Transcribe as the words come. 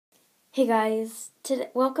Hey guys,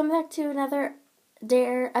 welcome back to another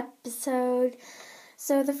dare episode.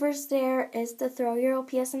 So the first dare is to throw your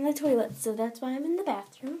LPS in the toilet. So that's why I'm in the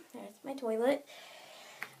bathroom. There's my toilet.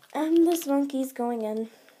 And this monkey's going in.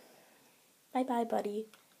 Bye-bye, buddy.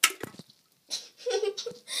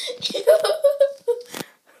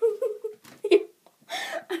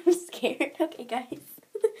 I'm scared. Okay, guys.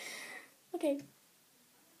 Okay.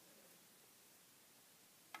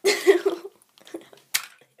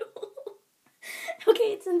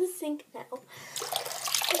 Okay, it's in the sink now.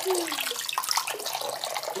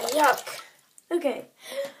 Yuck. Okay.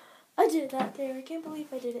 I did that dare. I can't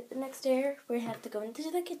believe I did it. The next dare, we have to go into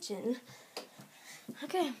the kitchen.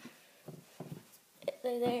 Okay.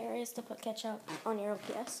 The dare is to put ketchup on your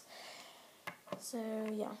LPS. So,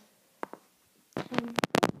 yeah. Okay.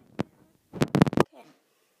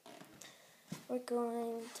 We're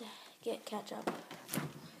going to get ketchup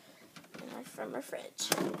from our fridge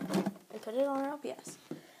and put it on our LPS.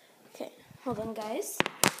 Okay, hold on, guys.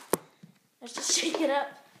 Let's just shake it up.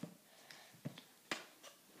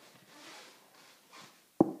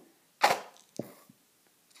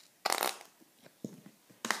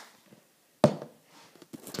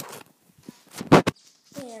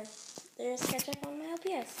 There's ketchup on my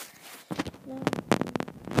LPS.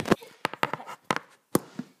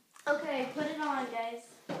 Okay, put it on, guys.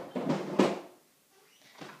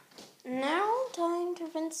 Now, time to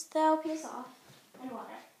rinse the LPS off in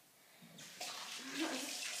water.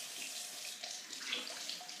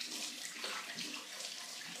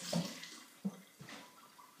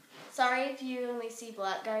 Sorry if you only see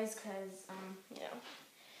black, guys, because,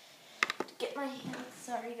 to get my hands.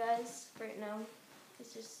 Sorry, guys, right now.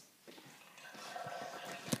 It's just...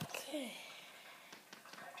 Okay.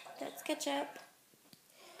 That's ketchup.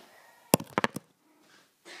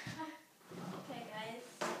 Okay, guys.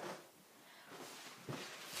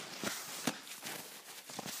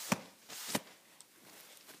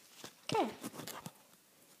 Okay.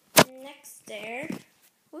 Next dare.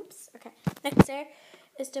 Next dare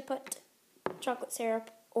is to put chocolate syrup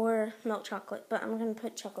or milk chocolate, but I'm going to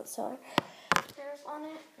put chocolate syrup on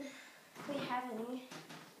it. If we have any.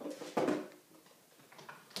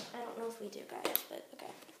 I don't know if we do, guys, but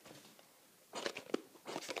okay.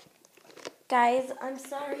 Guys, I'm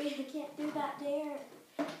sorry. I can't do that dare.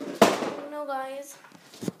 Oh, no, guys.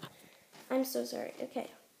 I'm so sorry.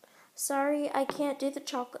 Okay. Sorry, I can't do the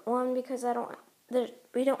chocolate one because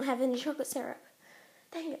we don't have any chocolate syrup.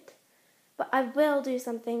 Dang it. But I will do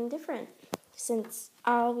something different since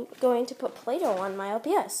I'm going to put Play-Doh on my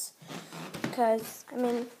LPS. Because,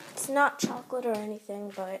 it's not chocolate or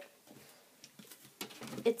anything, but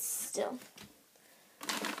it's still.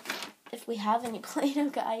 If we have any Play-Doh,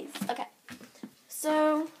 guys. Okay.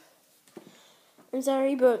 So, I'm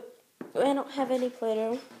sorry, but I don't have any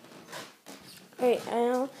Play-Doh. Wait, I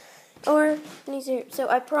know. Or any syrup. So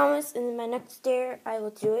I promise in my next dare I will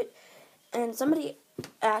do it. And somebody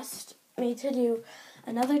asked me to do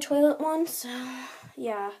another toilet one, so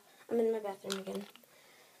yeah, I'm in my bathroom again.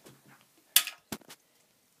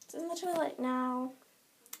 It's in the toilet now.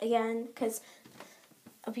 Again, because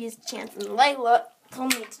LPS Chance and Layla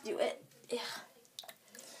told me to do it. Yeah.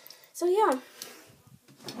 So yeah.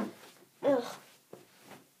 Ugh.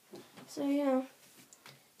 So yeah.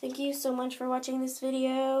 Thank you so much for watching this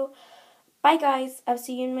video. Bye guys. I'll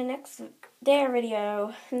see you in my next dare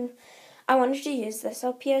video. I wanted to use this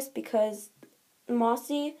LPS because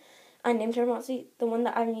Mossy, I named her Mossy, the one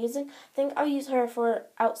that I'm using. I think I'll use her for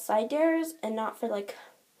outside dares and not for like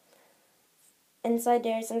inside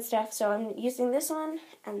dares and stuff. So I'm using this one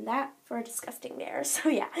and that for disgusting dares. So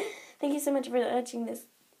yeah. Thank you so much for watching this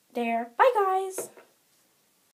dare. Bye guys.